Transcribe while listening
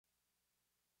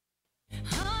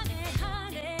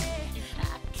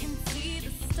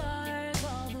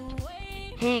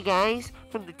Hey guys,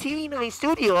 from the TV9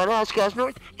 studio at Oshkosh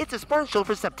North, it's a Spark Show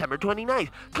for September 29th.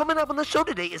 Coming up on the show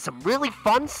today is some really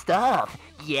fun stuff.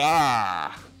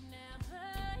 Yeah!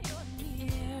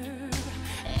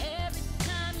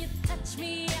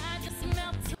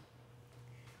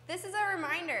 This is a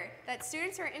reminder that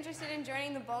students who are interested in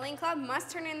joining the bowling club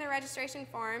must turn in their registration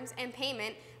forms and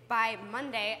payment by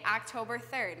Monday, October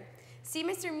 3rd. See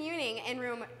Mr. Muning in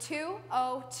room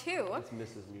 202. That's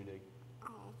Mrs. Munig.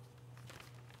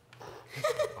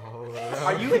 Oh.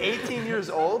 Are you 18 years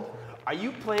old? Are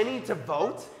you planning to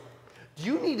vote? Do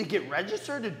you need to get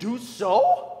registered to do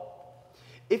so?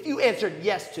 If you answered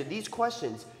yes to these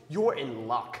questions, you're in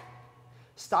luck.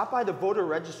 Stop by the voter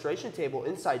registration table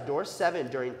inside door 7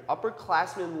 during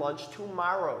upperclassmen lunch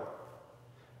tomorrow.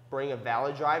 Bring a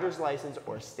valid driver's license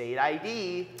or state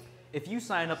ID. If you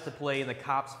sign up to play in the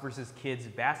Cops versus Kids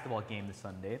basketball game this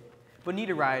Sunday, but need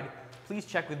a ride, please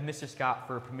check with Mr. Scott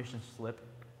for a permission slip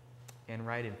and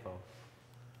ride info.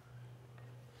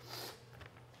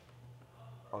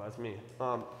 Oh, that's me.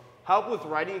 Help with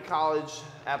writing college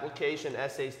application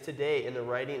essays today in the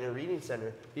Writing and Reading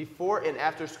Center, before and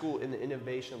after school in the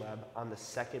Innovation Lab on the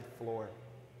 2nd floor.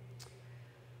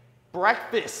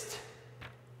 Breakfast.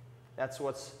 That's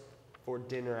what's for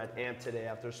dinner at AMP today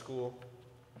after school.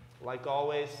 Like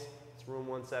always, it's room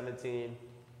 117.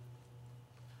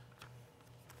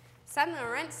 Send the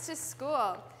rents to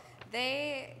school.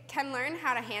 They can learn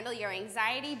how to handle your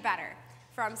anxiety better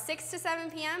from 6 to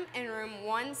 7 p.m. in room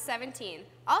 117.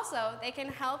 Also, they can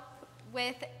help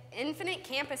with Infinite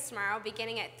Campus tomorrow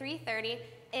beginning at 3:30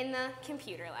 in the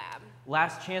computer lab.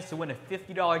 Last chance to win a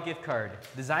 $50 gift card.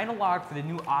 Design a log for the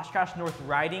new Oshkosh North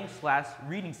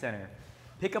Writing/Reading Center.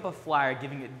 Pick up a flyer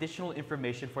giving additional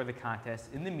information for the contest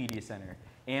in the Media Center,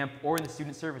 AMP, or in the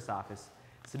Student Service Office.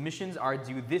 Submissions are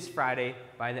due this Friday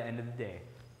by the end of the day.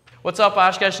 What's up,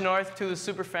 Oshkosh North, to the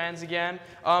super fans again.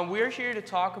 We're here to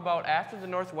talk about after the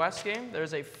Northwest game.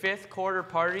 There's a 5th quarter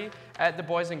party at the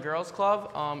Boys and Girls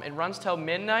Club. It runs till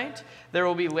midnight. There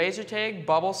will be laser tag,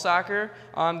 bubble soccer.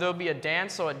 There'll be a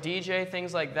dance, so a DJ,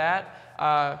 things like that.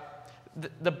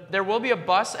 There will be a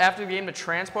bus after the game to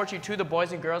transport you to the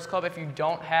Boys and Girls Club if you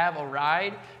don't have a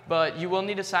ride, but you will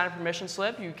need to sign a permission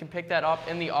slip. You can pick that up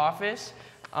in the office.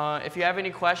 If you have any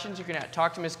questions, you can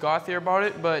talk to Ms. Gauthier about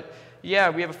it, but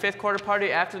yeah, we have a 5th quarter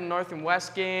party after the North and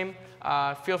West game.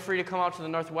 Feel free to come out to the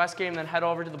Northwest game and then head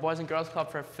over to the Boys and Girls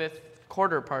Club for a 5th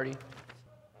quarter party.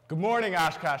 Good morning,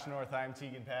 Oshkosh North. I'm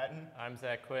Tegan Patton. I'm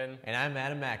Zach Quinn. And I'm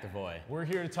Adam McAvoy. We're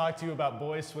here to talk to you about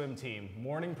boys swim team.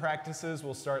 Morning practices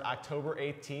will start October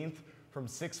 18th from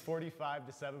 6:45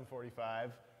 to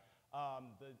 7:45.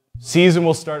 The season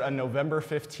will start on November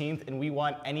 15th, and we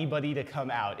want anybody to come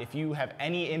out. If you have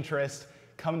any interest,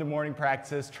 come to morning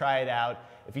practices, try it out.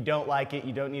 If you don't like it,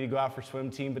 you don't need to go out for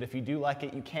swim team, but if you do like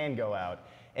it, you can go out.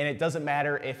 And it doesn't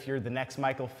matter if you're the next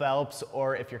Michael Phelps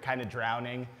or if you're kind of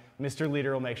drowning. Mr.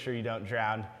 Leader will make sure you don't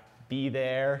drown. Be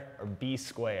there or be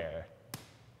square.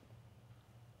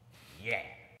 Yeah.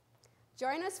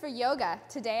 Join us for yoga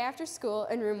today after school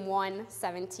in room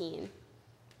 117.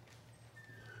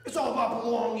 It's all about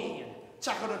belonging.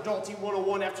 Check out Adulting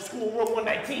 101 after school, room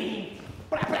 119.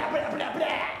 Blah, blah, blah, blah,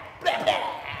 blah, blah, blah.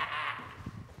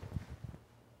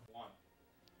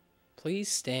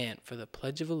 Please stand for the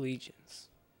Pledge of Allegiance.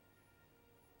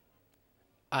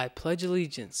 I pledge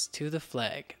allegiance to the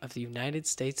flag of the United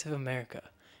States of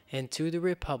America and to the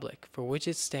republic for which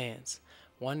it stands,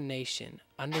 one nation,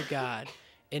 under God,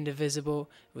 indivisible,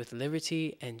 with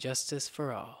liberty and justice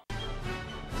for all.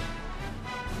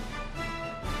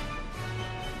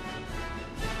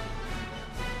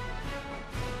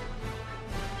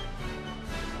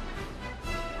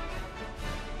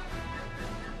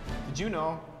 Did you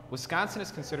know Wisconsin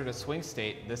is considered a swing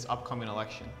state this upcoming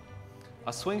election?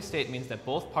 A swing state means that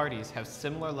both parties have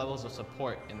similar levels of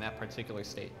support in that particular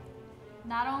state.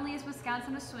 Not only is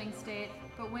Wisconsin a swing state,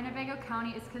 but Winnebago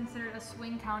County is considered a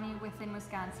swing county within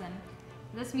Wisconsin.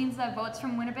 This means that votes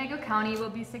from Winnebago County will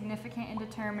be significant in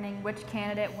determining which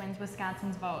candidate wins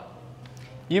Wisconsin's vote.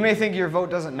 You may think your vote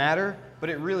doesn't matter, but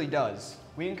it really does.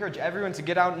 We encourage everyone to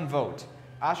get out and vote.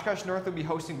 Oshkosh North will be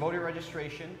hosting voter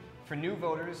registration for new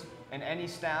voters and any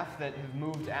staff that have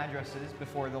moved addresses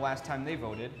before the last time they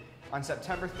voted on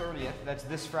September 30th, that's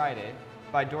this Friday,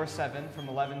 by door 7 from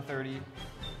 7:30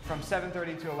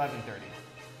 to 11:30.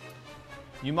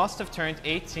 You must have turned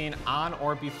 18 on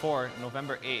or before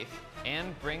November 8th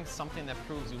and bring something that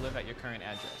proves you live at your current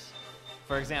address.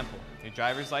 For example, your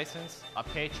driver's license, a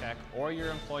paycheck, or your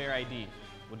employer ID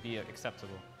would be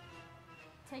acceptable.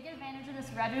 Take advantage of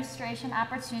this registration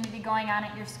opportunity going on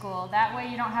at your school. That way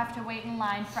you don't have to wait in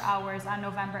line for hours on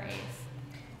November 8th.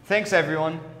 Thanks,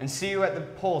 everyone, and see you at the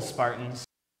polls, Spartans.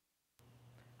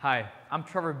 Hi, I'm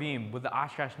Trevor Beam with the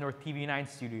Oshkosh North TV9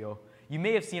 studio. You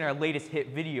may have seen our latest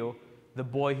hit video, The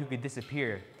Boy Who Could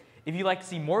Disappear. If you'd like to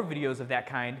see more videos of that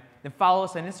kind, then follow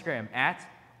us on Instagram at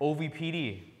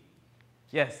OVPD.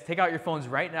 Yes, take out your phones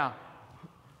right now.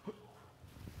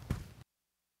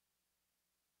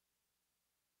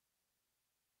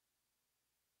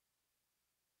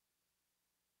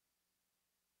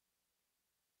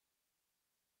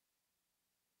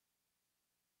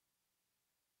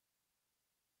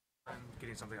 I'm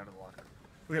getting something out of the locker.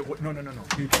 Okay, no.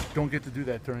 You don't get to do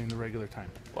that during the regular time.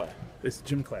 What? It's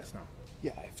gym class now.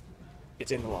 Yeah,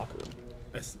 it's in the locker room.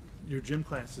 Your gym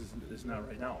class is not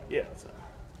right now. Yeah.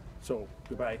 So,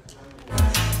 goodbye.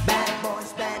 Bad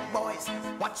boys,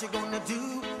 what you gonna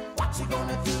do? What you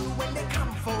gonna do when they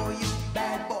come for you?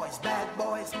 Bad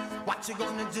boys, what you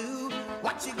gonna do?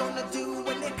 What you gonna do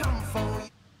when they come for you?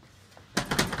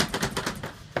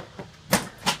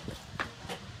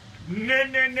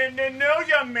 No,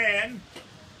 young man.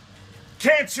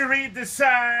 Can't you read the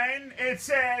sign? It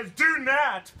says, do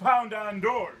not pound on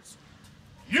doors.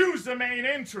 Use the main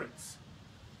entrance.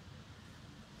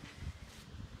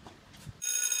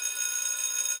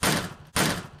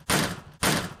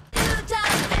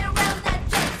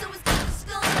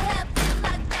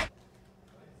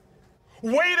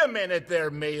 Wait a minute there,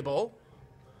 Mabel.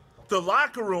 The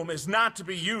locker room is not to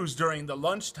be used during the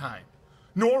lunchtime,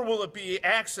 nor will it be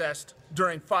accessed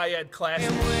during Phi-Ed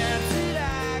classes. Hey,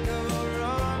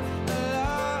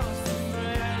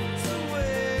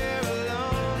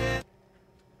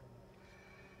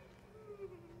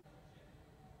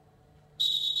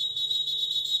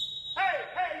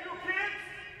 you kids!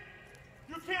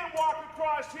 You can't walk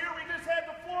across here. We just had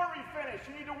the floor refinished.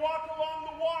 You need to walk along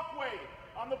the walkway.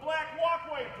 On the black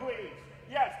walkway, please.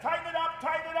 Yes, tighten it up,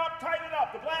 tighten it up, tighten it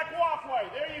up. The black walkway.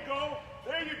 There you go.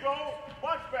 There you go.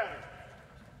 Much better.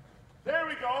 There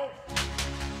we go.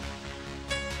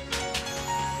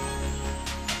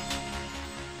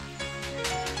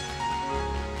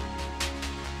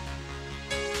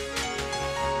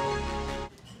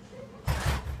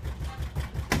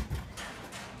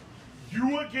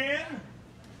 You again?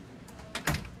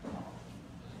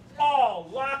 All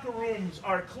locker rooms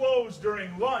are closed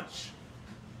during lunch.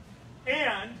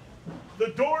 And the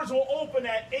doors will open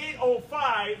at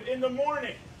 8:05 in the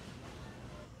morning.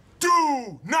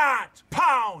 Do not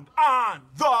pound on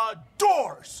the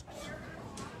doors!